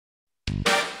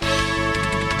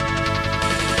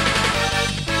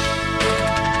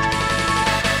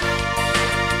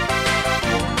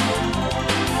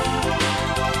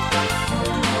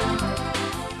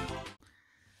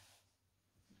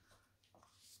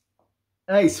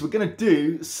Hey, so we're going to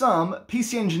do some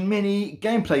PC Engine Mini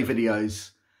gameplay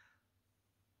videos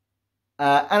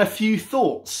and a few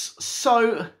thoughts.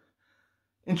 So,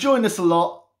 enjoying this a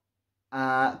lot.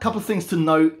 A couple of things to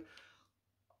note.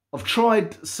 I've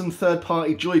tried some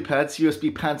third-party joypads,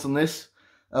 USB pads on this.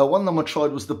 One of them I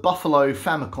tried was the Buffalo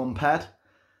Famicom pad.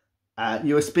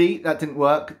 USB, that didn't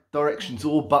work. Directions,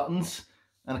 all buttons.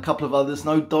 And a couple of others,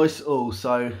 no dice at all.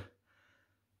 So,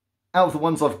 out of the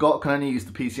ones I've got, I can only use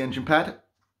the PC Engine pad.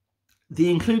 The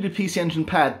included PC Engine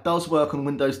pad does work on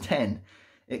Windows 10.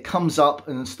 It comes up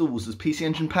and installs as PC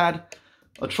Engine pad.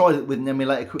 I tried it with an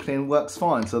emulator quickly and it works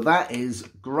fine, so that is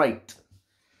great.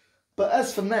 But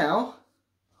as for now,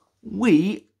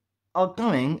 we are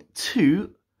going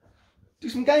to do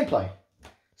some gameplay.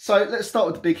 So let's start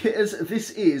with the big hitters. This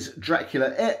is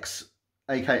Dracula X,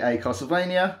 aka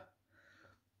Castlevania.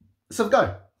 Let's have a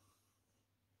go.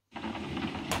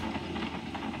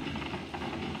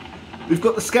 We've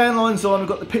got the scan lines on, we've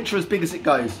got the picture as big as it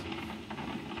goes.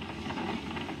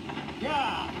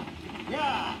 Yeah.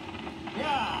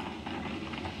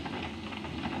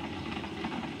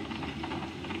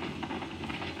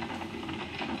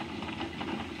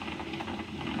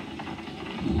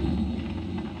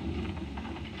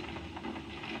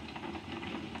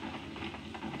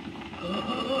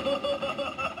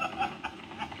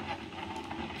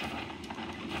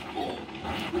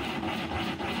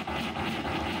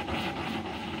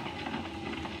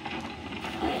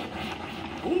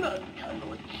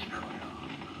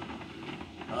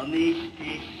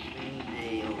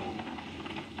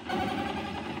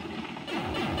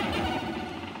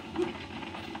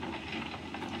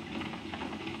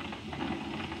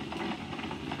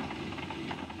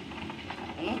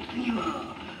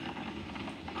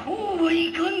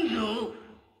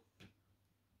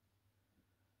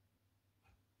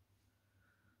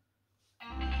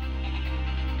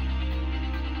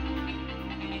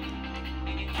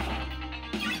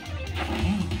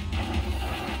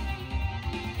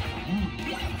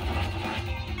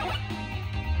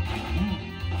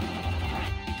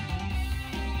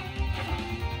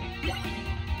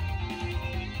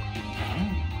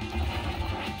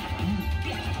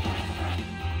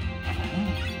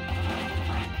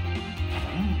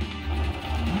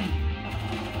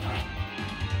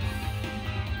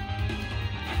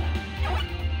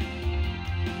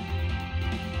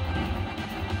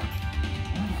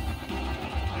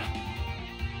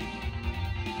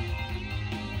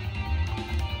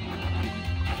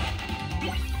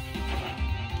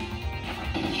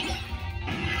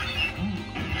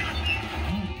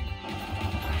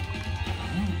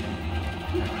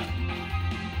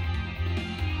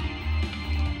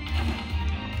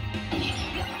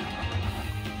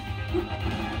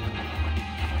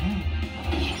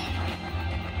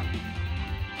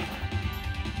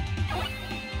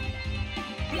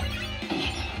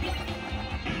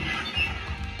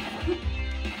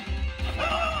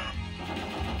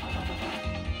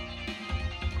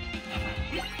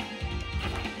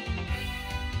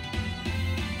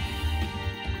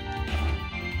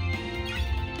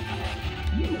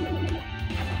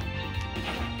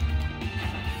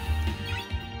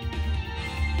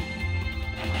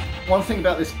 One thing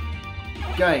about this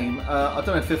game, I don't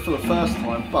know if it's for the first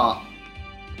time, but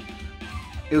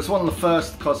it was one of the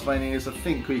first Castlevanias, I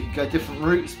think, where you could go different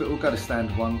routes, but we'll go to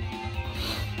standard one.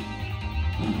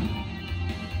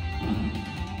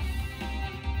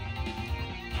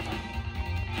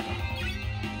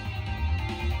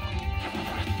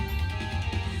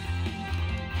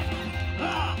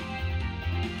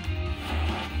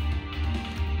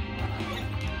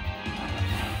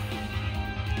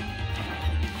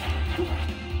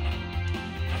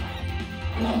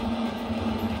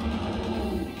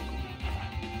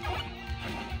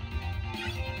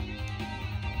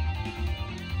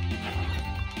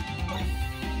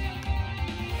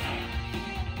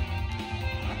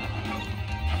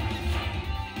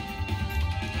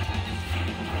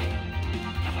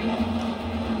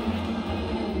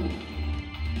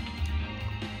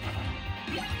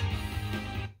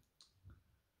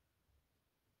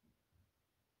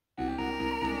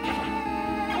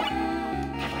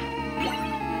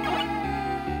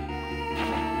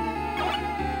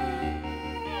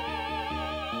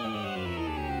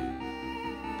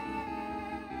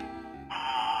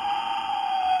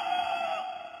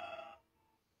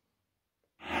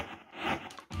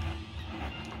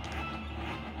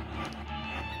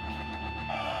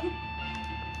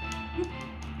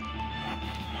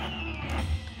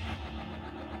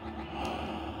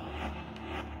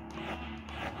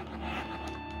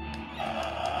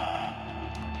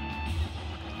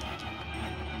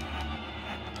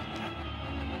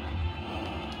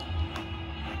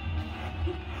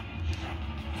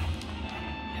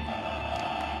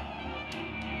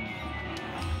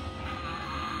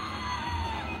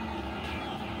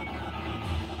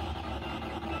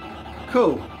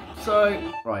 Cool.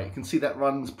 So, right, you can see that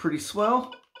runs pretty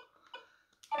swell.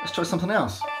 Let's try something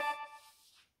else.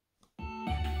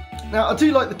 Now, I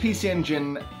do like the PC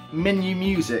Engine menu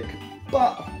music,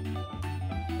 but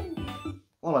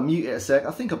while I mute it a sec,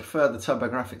 I think I prefer the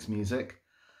TurboGrafx music.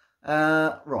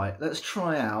 Right, let's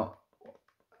try out.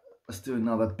 Let's do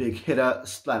another big hitter,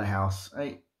 Splatterhouse.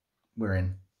 Hey, we're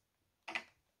in.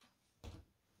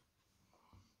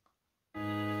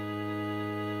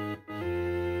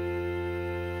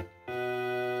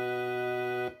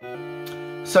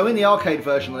 So in the arcade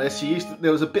version of this,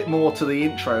 there was a bit more to the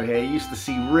intro here. You used to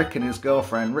see Rick and his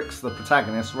girlfriend, Rick's the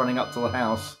protagonist, running up to the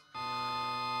house.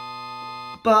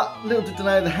 But little did they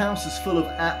know, the house is full of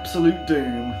absolute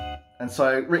doom. And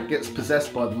so Rick gets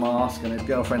possessed by the mask and his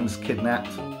girlfriend's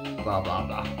kidnapped. Blah, blah,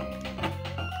 blah.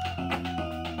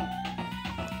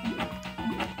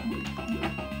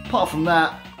 Apart from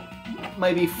that,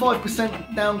 maybe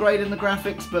 5% downgrade in the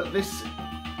graphics, but this...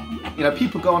 You know,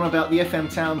 people go on about the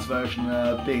FM Towns version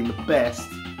being the best.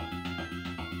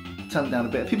 Turn it down a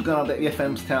bit. People go on about the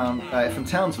FM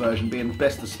Towns version being the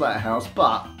best of Splatterhouse,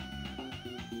 but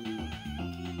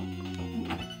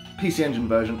PC Engine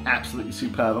version, absolutely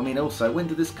superb. I mean, also, when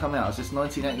did this come out? Is this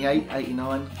 1988,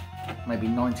 89? Maybe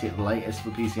 90 at the latest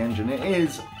for PC Engine. It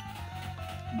is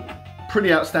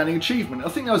pretty outstanding achievement. I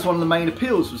think that was one of the main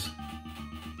appeals, was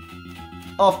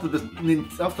after the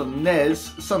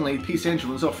NES, suddenly PC Engine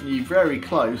was offering you very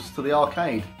close to the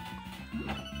arcade.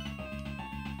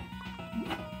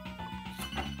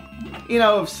 You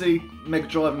know, obviously Mega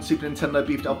Drive and Super Nintendo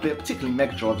beefed up a bit, particularly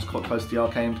Mega Drive was quite close to the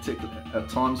arcade in particular at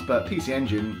times, but PC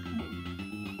Engine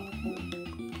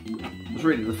was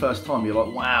really the first time you're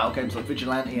like, wow, games like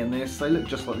Vigilante and this, they look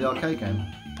just like the arcade game.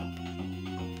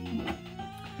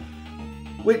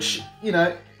 Which, you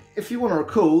know, if you want to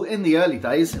recall, in the early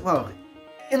days, well,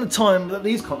 in the time that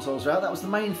these consoles were out, that was the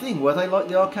main thing. Were they like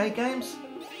the arcade games?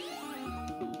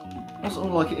 Wasn't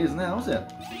all like it is now, is it?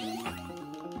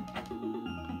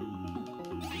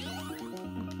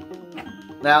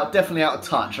 Now, definitely out of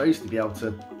touch. I used to be able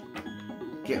to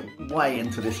get way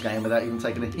into this game without even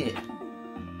taking a hit.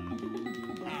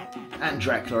 And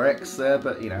Dracula X there,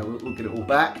 but you know, we'll get it all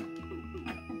back.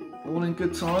 All in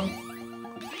good time.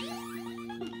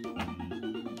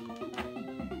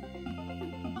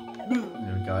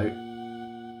 There we go.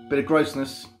 Bit of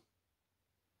grossness.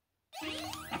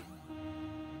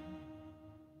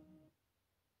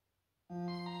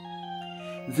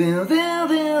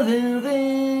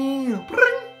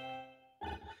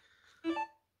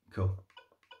 Cool.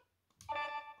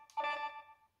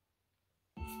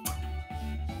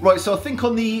 Right, so I think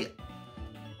on the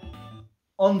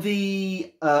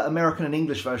American and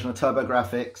English version of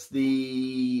TurboGrafx,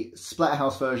 the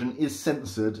Splatterhouse version is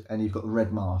censored, and you've got the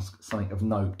red mask. Something of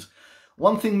note.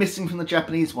 One thing missing from the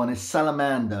Japanese one is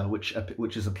Salamander, which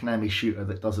is a Konami shooter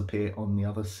that does appear on the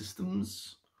other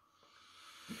systems.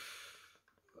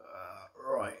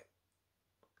 Right.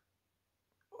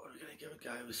 We're going to give a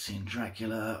go with seeing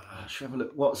Dracula. Should we have a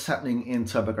look what's happening in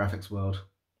TurboGrafx world?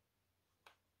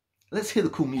 Let's hear the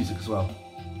cool music as well.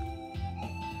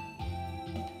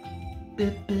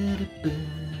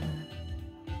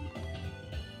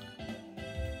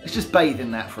 Let's just bathe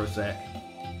in that for a sec.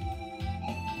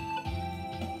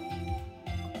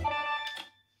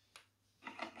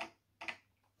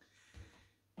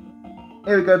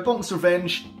 Here we go, Bonk's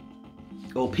Revenge,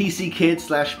 or PC Kid /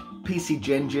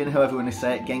 pcengine, however you want to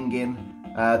say it, Gengin.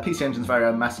 PC Engine's very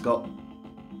own mascot.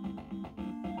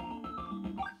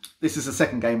 This is the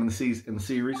second game in the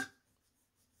series.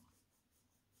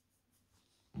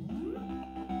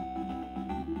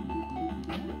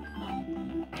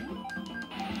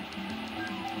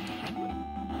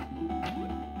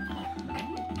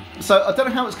 So I don't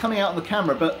know how it's coming out on the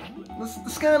camera, but the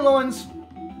scan lines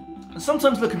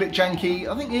sometimes look a bit janky.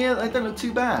 I think, yeah, they don't look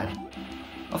too bad.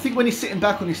 I think when he's sitting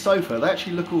back on his sofa, they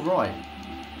actually look all right.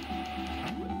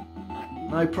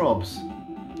 No probs.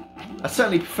 I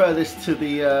certainly prefer this to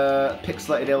the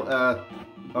pixelated,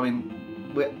 I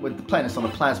mean, we're playing this on a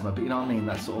plasma, but you know what I mean?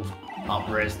 That sort of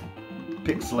up-res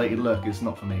pixelated look is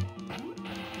not for me.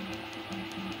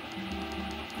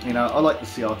 You know, I like the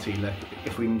CRT look,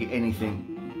 if we can get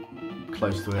anything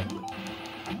close to it.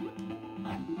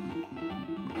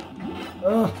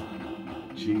 Oh,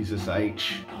 Jesus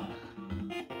H.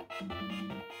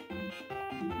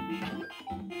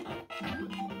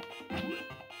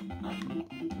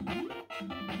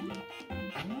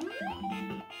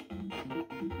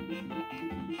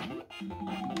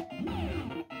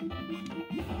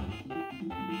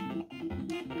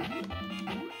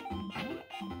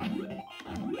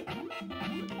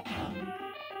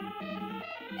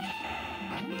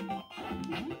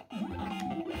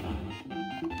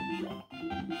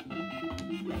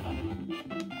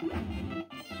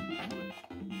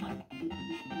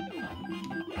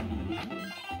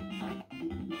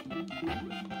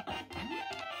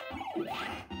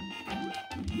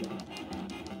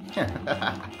 I'm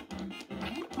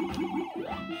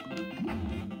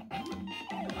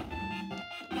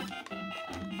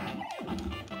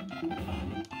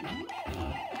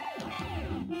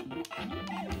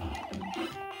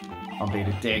being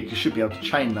a dick. You should be able to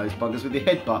chain those buggers with your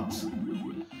headbutts.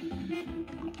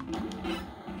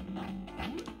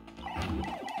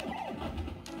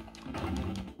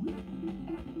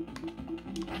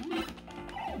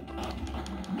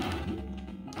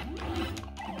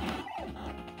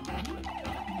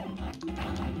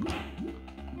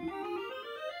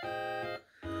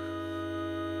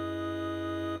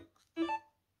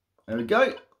 There we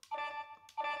go.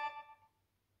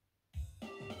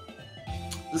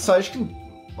 So as you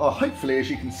can, well, hopefully, as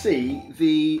you can see,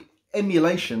 the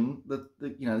emulation, the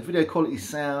video quality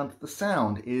sound, the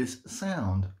sound is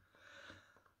sound.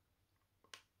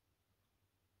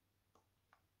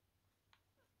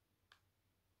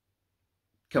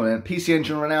 Come on, PC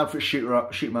Engine renowned for its shoot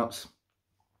 'em ups.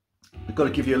 I've got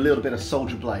to give you a little bit of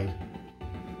Soldier Blade.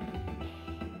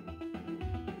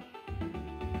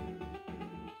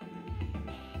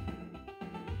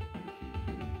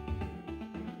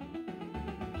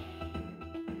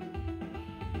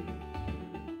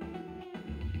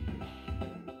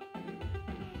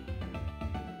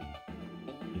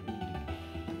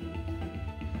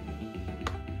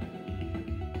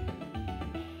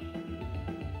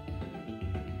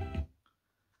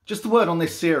 Just the word on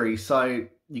this series, so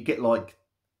you get like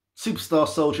Superstar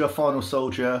Soldier, Final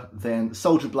Soldier, then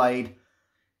Soldier Blade.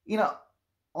 You know,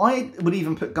 I would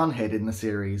even put Gunhead in the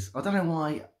series. I don't know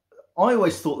why. I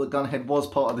always thought that Gunhead was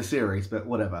part of the series, but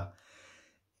whatever.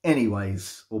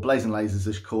 Anyways, or Blazing Lasers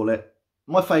as you call it.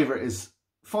 My favourite is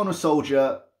Final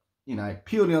Soldier, you know,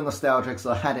 purely on nostalgia because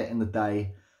I had it in the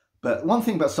day. But one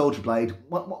thing about Soldier Blade,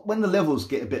 when the levels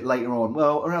get a bit later on,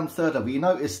 well, around the third level, you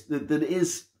notice that it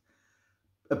is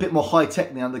a bit more high-tech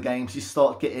in the other games. You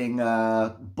start getting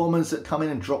bombers that come in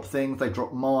and drop things. They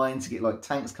drop mines. You get like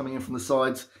tanks coming in from the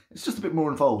sides. It's just a bit more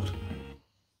involved.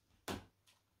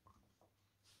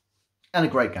 And a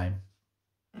great game.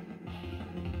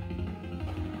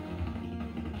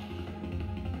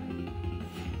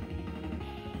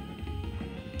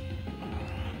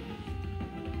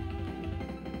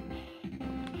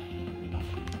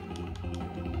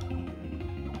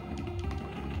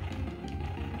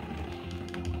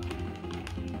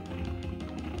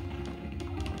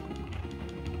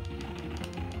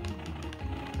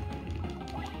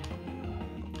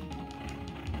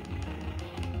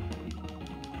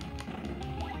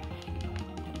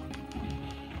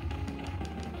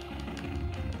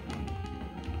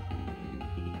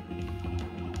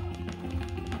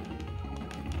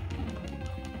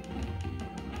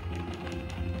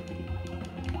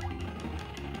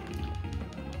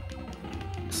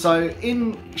 So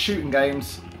in shooting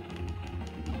games,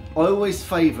 I always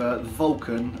favour the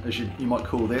Vulcan, as you might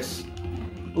call this.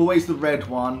 Always the red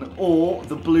one, or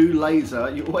the blue laser.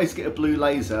 You always get a blue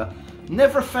laser.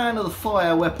 Never a fan of the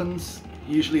fire weapons,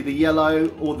 usually the yellow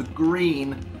or the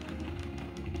green.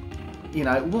 You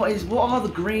know, what are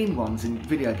the green ones in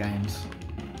video games?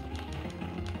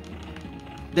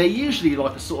 They're usually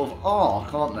like a sort of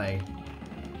arc, aren't they?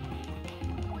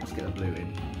 Let's get a blue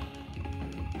in.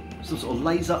 Some sort of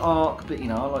laser arc, but you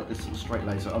know, I like this sort of straight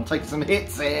laser. I'm taking some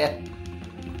hits here,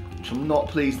 which I'm not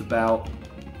pleased about.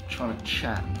 I'm trying to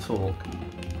chat and talk.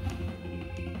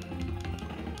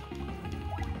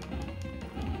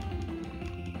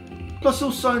 Plus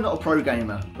also not a pro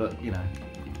gamer, but you know,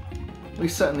 we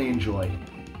certainly enjoy.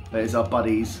 There's our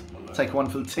buddies. Take one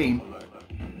for the team.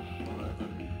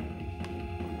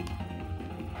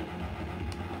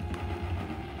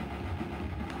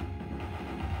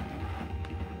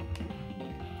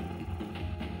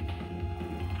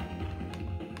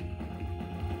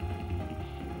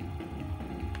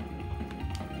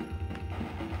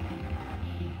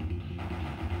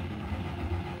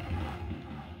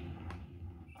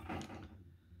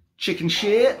 Chicken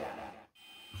shit.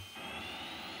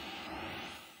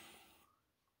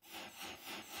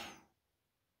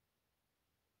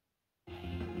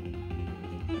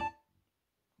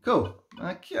 Cool.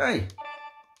 Okay.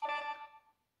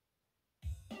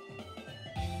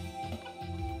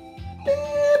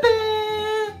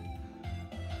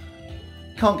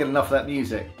 Can't get enough of that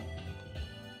music.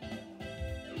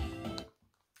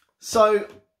 So,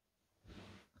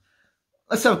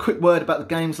 let's have a quick word about the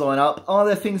games lineup. Are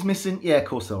there things missing? Yeah, of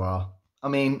course there are. I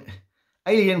mean,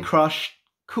 Alien Crush,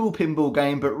 cool pinball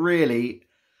game, but really,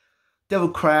 Devil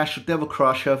Crash, or Devil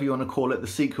Crush, however you want to call it, the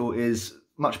sequel is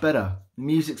much better. The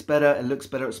music's better, it looks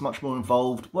better, it's much more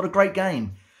involved. What a great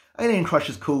game. Alien Crush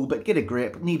is cool, but get a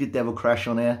grip. Needed Devil Crash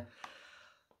on here.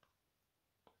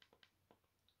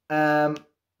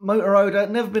 Motor Oda,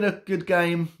 never been a good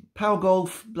game. Power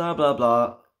Golf, blah, blah,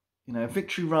 blah. You know,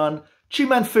 Victory Run. Chu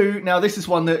Man Fu, now this is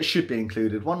one that should be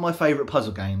included. One of my favourite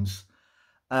puzzle games.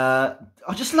 I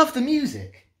just love the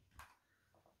music.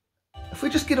 If we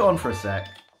just get it on for a sec.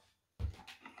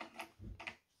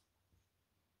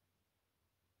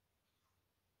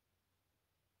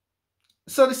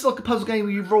 So this is like a puzzle game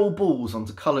where you roll balls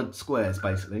onto coloured squares,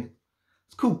 basically.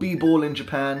 It's called B-Ball in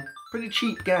Japan. Pretty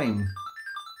cheap game.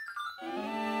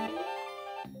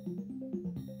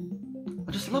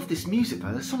 I just love this music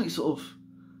though. There's something sort of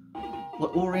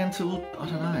like oriental, I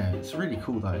don't know. It's really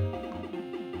cool though.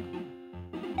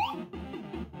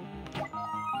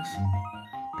 Listen.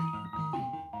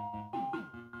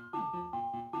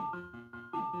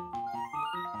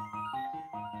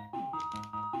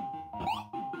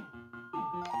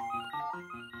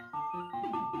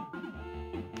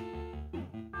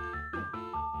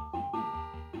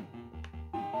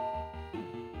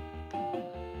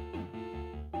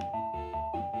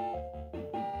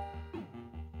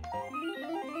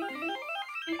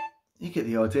 You get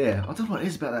the idea. I don't know what it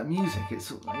is about that music. It's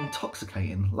sort of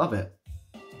intoxicating. Love it.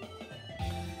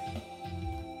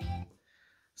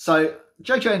 So,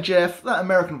 JJ and Jeff, that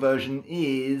American version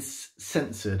is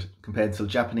censored compared to the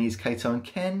Japanese Kato and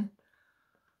Ken.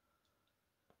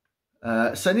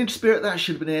 So Ninja Spirit, that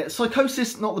should have been it.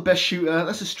 Psychosis, not the best shooter.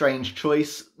 That's a strange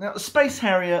choice. Now, the Space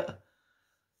Harrier,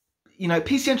 you know,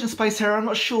 PC Engine Space Harrier, I'm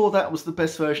not sure that was the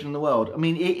best version in the world. I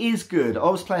mean, it is good. I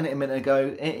was playing it a minute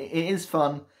ago. It is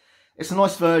fun. It's a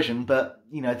nice version, but,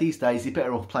 you know, these days you're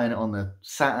better off playing it on the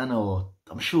Saturn, or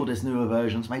I'm sure there's newer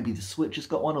versions. Maybe the Switch has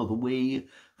got one, or the Wii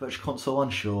Virtual Console,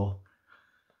 unsure.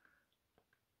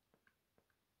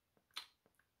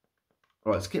 All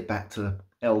right, let's get back to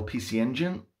PC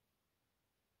Engine.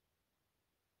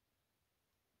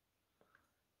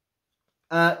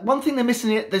 One thing they're missing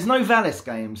here, there's no Valis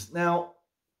games. Now,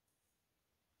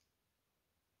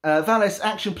 Valis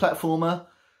action platformer,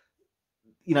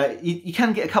 you know, you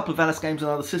can get a couple of Valis games on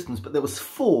other systems, but there was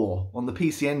 4 on the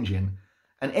PC Engine.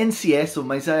 And NCS or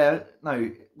Maseo,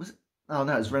 no, was it? Oh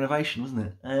no, it was Renovation, wasn't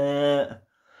it?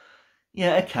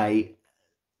 Yeah, okay.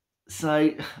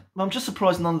 So, I'm just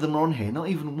surprised none of them are on here. Not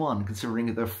even one, considering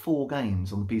that there are 4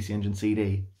 games on the PC Engine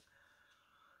CD.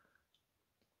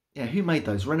 Yeah, who made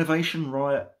those? Renovation,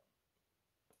 Riot.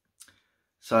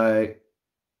 So, do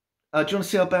you want to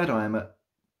see how bad I am at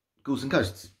Ghouls and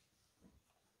Ghosts?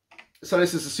 So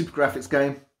this is a super graphics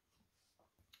game.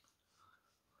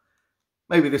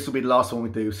 Maybe this will be the last one we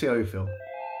do. See how you feel.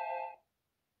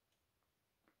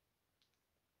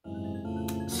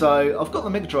 So I've got the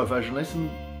Mega Drive version of this,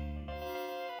 and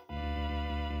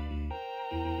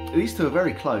these two are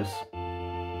very close.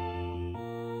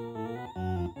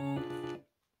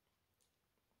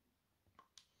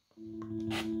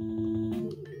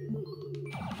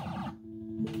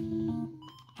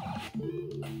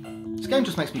 This game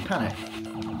just makes me panic.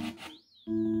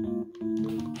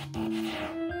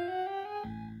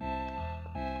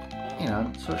 You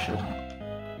know, so it should.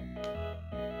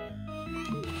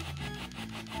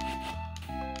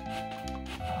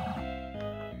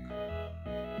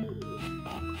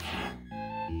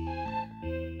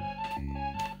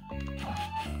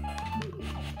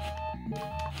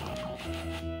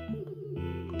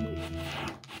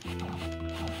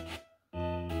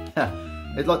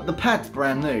 It's like the pad's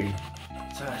brand new,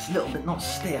 so it's a little bit not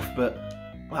stiff, but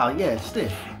well, yeah,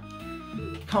 stiff.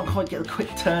 Can't quite get the quick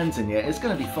turns in yet. It's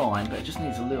going to be fine, but it just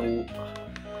needs a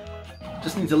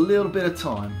little bit of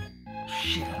time.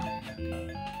 Shit.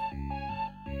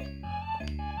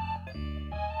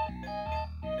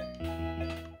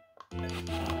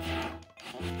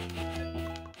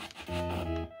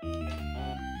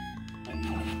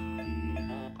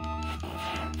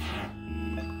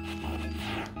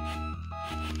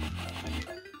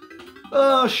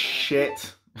 Oh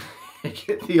shit.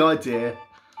 Get the idea.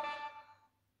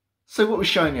 So what we're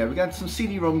showing you, we got some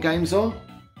CD-ROM games on.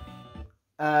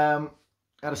 Had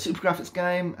a Super Graphics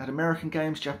game, had American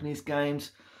games, Japanese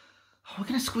games. Oh, we're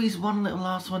going to squeeze one little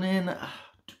last one in.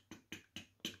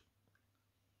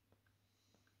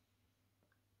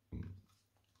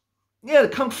 Yeah, the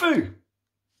Kung Fu.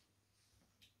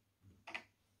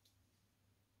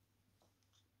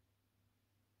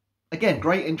 Again,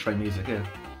 great intro music here.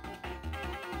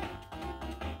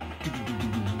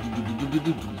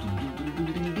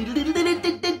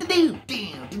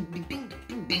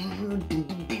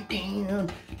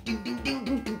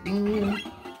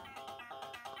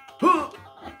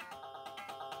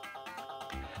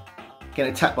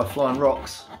 Getting attacked by flying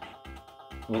rocks,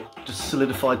 or just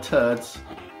solidified turds.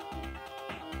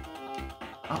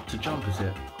 Up to jump, is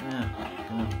it? Yeah.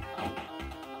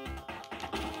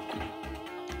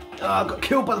 Oh, I got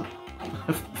killed by the...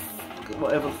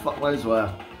 whatever the fuck those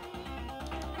were.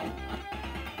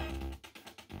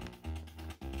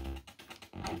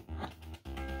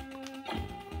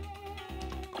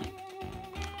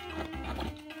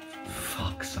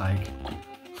 Fuck's sake.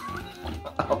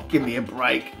 Oh, give me a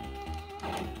break.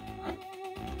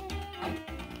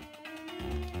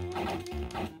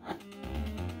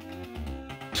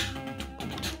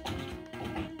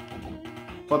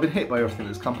 I've been hit by everything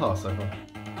that's come past so far.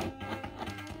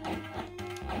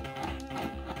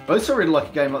 I also really like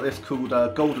a game like this called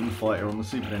Golden Fighter on the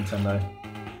Super Nintendo.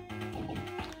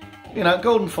 You know,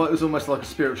 Golden Fighter was almost like a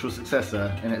spiritual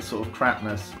successor in its sort of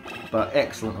crapness, but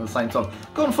excellent at the same time.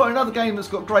 Golden Fighter, another game that's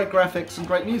got great graphics and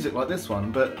great music like this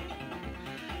one, but,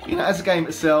 you know, as a game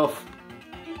itself,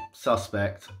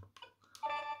 suspect.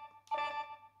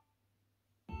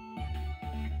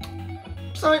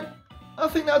 So, I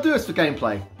think that'll do us for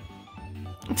gameplay.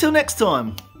 Until next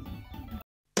time.